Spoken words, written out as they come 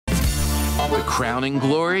crowning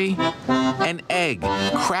glory? An egg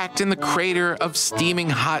cracked in the crater of steaming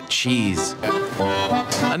hot cheese.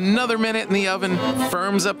 Another minute in the oven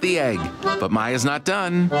firms up the egg, but Maya's not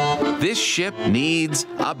done. This ship needs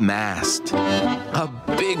a mast. A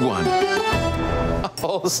big one. A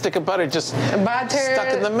whole stick of butter just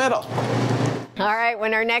stuck in the middle. All right,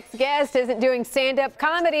 when our next guest isn't doing stand-up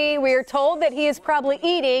comedy, we are told that he is probably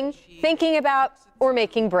eating, thinking about, or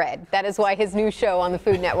making bread. That is why his new show on the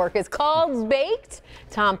Food Network is called Baked.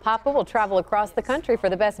 Tom Papa will travel across the country for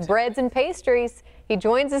the best breads and pastries. He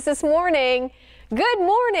joins us this morning. Good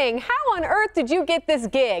morning. How on earth did you get this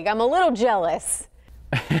gig? I'm a little jealous.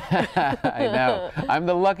 I know. I'm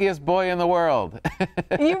the luckiest boy in the world.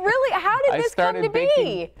 You really? How did this come to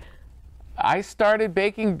be? I started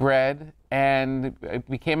baking bread, and it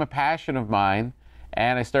became a passion of mine.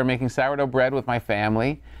 And I started making sourdough bread with my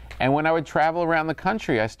family. And when I would travel around the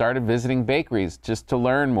country, I started visiting bakeries just to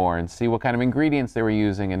learn more and see what kind of ingredients they were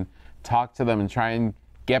using and talk to them and try and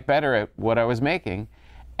get better at what I was making.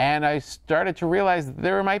 And I started to realize that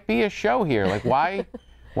there might be a show here. Like,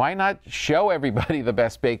 why not show everybody the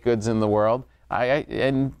best baked goods in the world?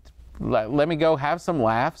 And let me go have some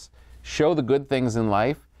laughs, show the good things in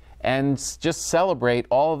life, and just celebrate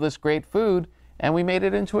all of this great food. And we made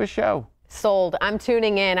it into a show. Sold. I'm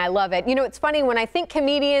tuning in. I love it. You know, it's funny, when I think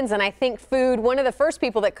comedians and I think food, one of the first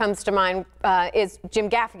people that comes to mind is Jim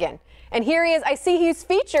Gaffigan. And here he is. I see he's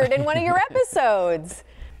featured in one of your episodes.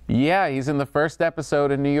 Yeah, he's in the first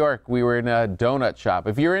episode in New York. We were in a donut shop.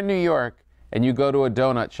 If you're in New York and you go to a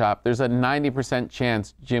donut shop, there's a 90%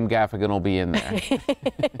 chance Jim Gaffigan will be in there.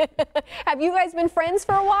 Have you guys been friends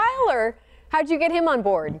for a while, or how'd you get him on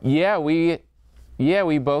board? Yeah, we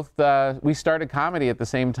both we started comedy at the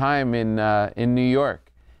same time in New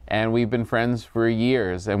York, and we've been friends for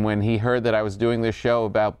years. And when he heard that I was doing this show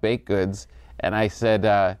about baked goods, and I said,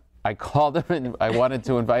 I called him and I wanted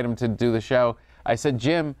to invite him to do the show. I said,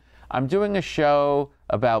 Jim, I'm doing a show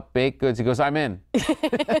about baked goods. He goes, I'm in.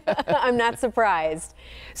 I'm not surprised.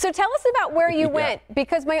 So tell us about where you went,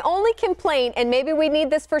 because my only complaint, and maybe we need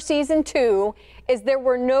this for season 2, is there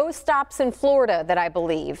were no stops in Florida that I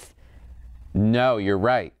believe. No, you're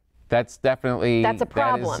right. That's definitely... That's a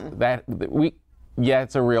problem. Yeah,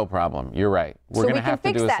 it's a real problem. You're right. We're going to have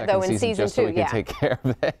to do a second season just so we can take care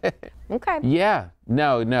of it. Okay. Yeah.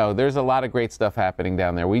 No. There's a lot of great stuff happening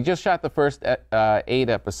down there. We just shot the first 8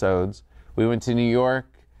 episodes. We went to New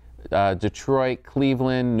York, Detroit,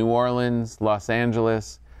 Cleveland, New Orleans, Los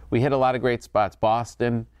Angeles. We hit a lot of great spots.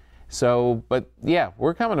 Boston. But yeah,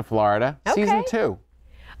 we're coming to Florida. Okay. Season 2.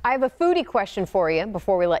 I have a foodie question for you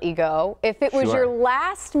before we let you go. If it was your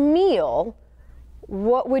last meal,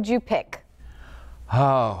 what would you pick?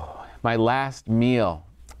 Oh, my last meal.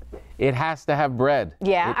 It has to have bread.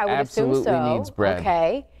 Yeah, I would assume so. It absolutely needs bread.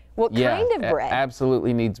 Okay. What kind of bread?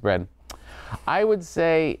 Absolutely needs bread. I would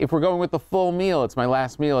say, if we're going with the full meal, it's my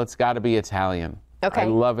last meal, it's got to be Italian. Okay. I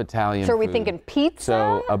love Italian So are we food. thinking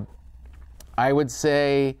pizza? So I would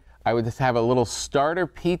say I would just have a little starter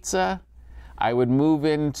pizza. I would move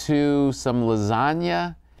into some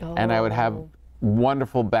lasagna, and I would have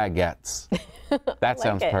wonderful baguettes. That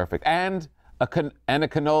sounds perfect. And a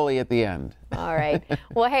cannoli at the end. All right.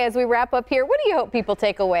 Well, hey, as we wrap up here, what do you hope people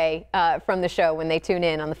take away from the show when they tune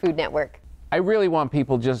in on the Food Network? I really want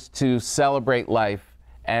people just to celebrate life,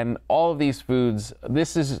 and all of these foods.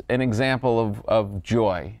 This is an example of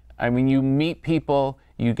joy. I mean, you meet people,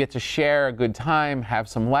 you get to share a good time, have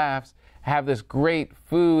some laughs, have this great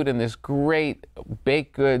food and this great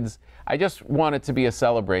baked goods. I just want it to be a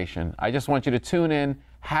celebration. I just want you to tune in,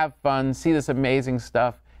 have fun, see this amazing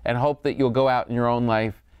stuff, and hope that you'll go out in your own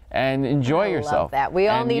life and enjoy yourself. I love that. We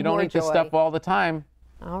all need more joy. You don't eat this stuff all the time.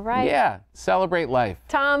 All right. Yeah, celebrate life.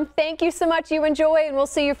 Tom, thank you so much. You enjoy, and we'll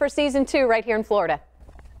see you for season 2 right here in Florida.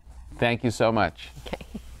 Thank you so much. Okay.